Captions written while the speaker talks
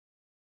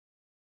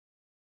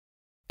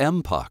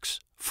Mpox,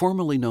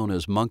 formerly known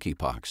as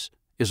monkeypox,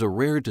 is a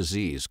rare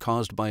disease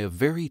caused by a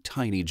very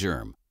tiny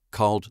germ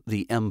called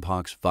the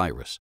Mpox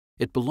virus.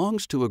 It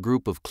belongs to a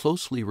group of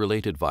closely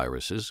related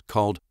viruses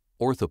called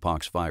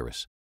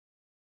Orthopoxvirus.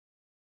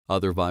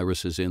 Other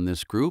viruses in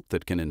this group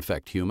that can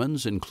infect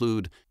humans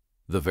include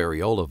the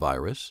variola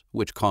virus,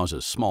 which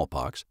causes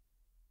smallpox,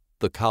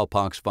 the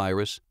cowpox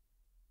virus,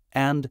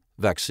 and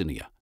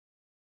vaccinia.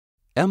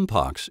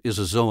 Mpox is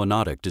a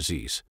zoonotic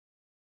disease.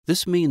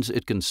 This means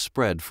it can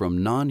spread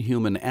from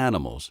non-human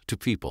animals to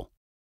people.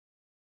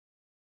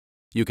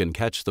 You can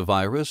catch the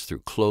virus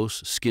through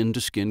close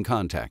skin-to-skin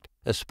contact,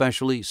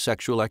 especially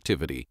sexual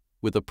activity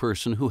with a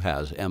person who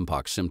has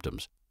Mpox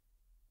symptoms.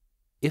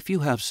 If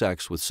you have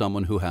sex with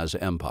someone who has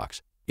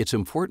Mpox, it's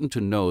important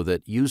to know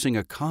that using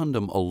a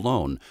condom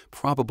alone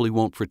probably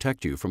won't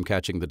protect you from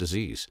catching the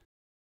disease.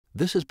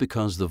 This is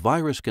because the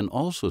virus can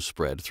also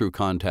spread through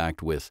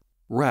contact with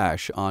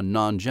rash on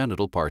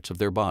non-genital parts of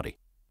their body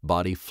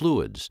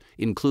fluids,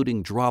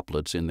 including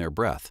droplets in their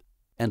breath,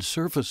 and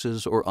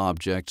surfaces or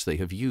objects they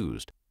have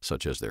used,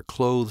 such as their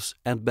clothes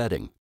and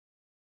bedding.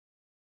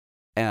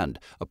 And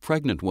a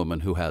pregnant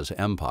woman who has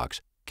Mpox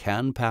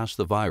can pass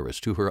the virus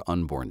to her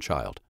unborn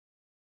child.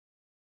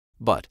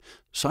 But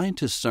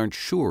scientists aren't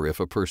sure if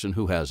a person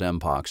who has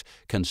Mpox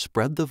can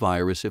spread the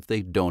virus if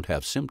they don't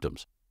have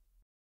symptoms.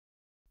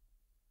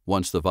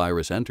 Once the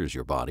virus enters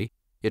your body,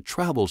 it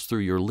travels through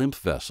your lymph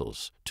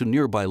vessels to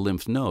nearby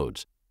lymph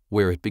nodes,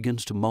 where it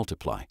begins to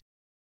multiply.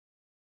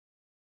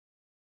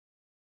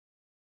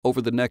 Over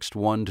the next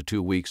 1 to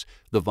 2 weeks,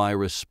 the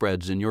virus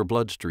spreads in your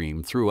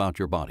bloodstream throughout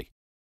your body.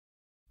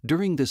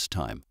 During this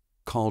time,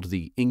 called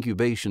the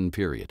incubation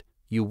period,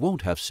 you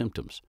won't have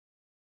symptoms.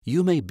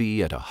 You may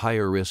be at a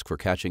higher risk for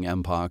catching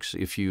Mpox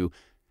if you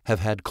have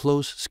had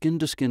close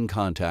skin-to-skin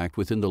contact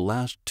within the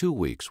last 2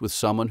 weeks with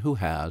someone who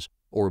has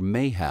or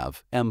may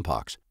have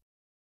Mpox,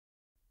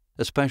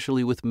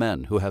 especially with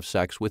men who have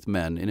sex with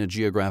men in a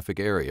geographic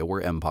area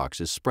where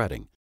Mpox is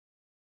spreading,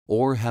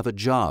 or have a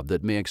job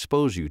that may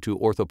expose you to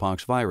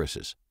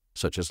orthopoxviruses,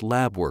 such as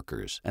lab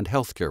workers and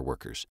healthcare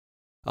workers.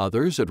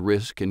 Others at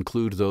risk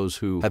include those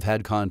who have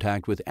had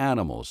contact with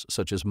animals,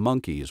 such as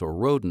monkeys or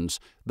rodents,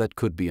 that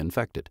could be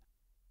infected,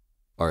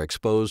 are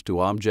exposed to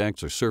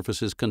objects or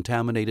surfaces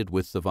contaminated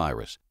with the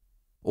virus,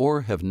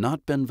 or have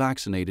not been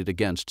vaccinated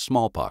against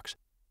smallpox.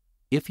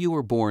 If you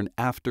were born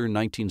after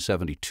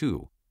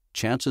 1972,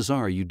 chances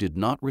are you did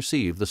not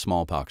receive the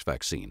smallpox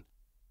vaccine.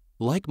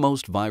 Like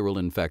most viral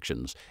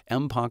infections,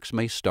 Mpox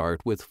may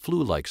start with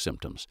flu-like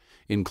symptoms,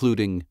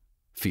 including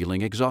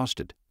feeling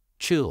exhausted,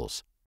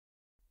 chills,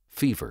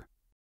 fever,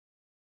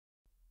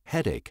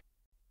 headache,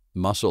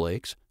 muscle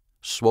aches,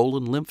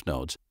 swollen lymph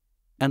nodes,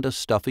 and a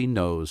stuffy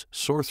nose,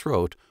 sore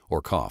throat,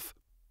 or cough.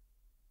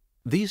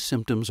 These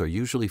symptoms are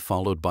usually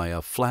followed by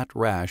a flat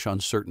rash on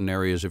certain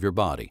areas of your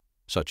body,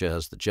 such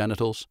as the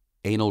genitals,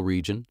 anal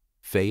region,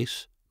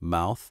 face,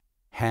 mouth,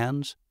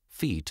 hands,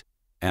 feet,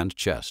 and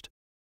chest.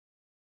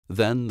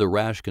 Then the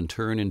rash can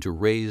turn into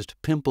raised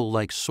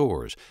pimple-like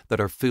sores that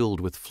are filled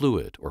with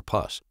fluid or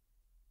pus,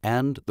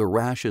 and the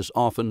rash is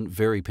often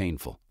very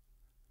painful.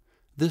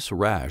 This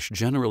rash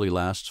generally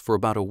lasts for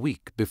about a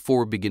week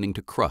before beginning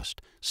to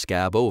crust,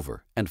 scab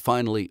over, and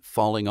finally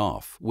falling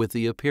off with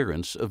the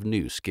appearance of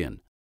new skin.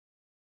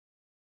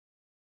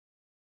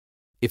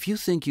 If you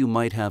think you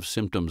might have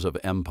symptoms of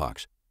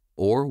Mpox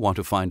or want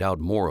to find out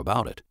more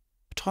about it,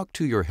 talk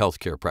to your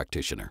healthcare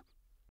practitioner.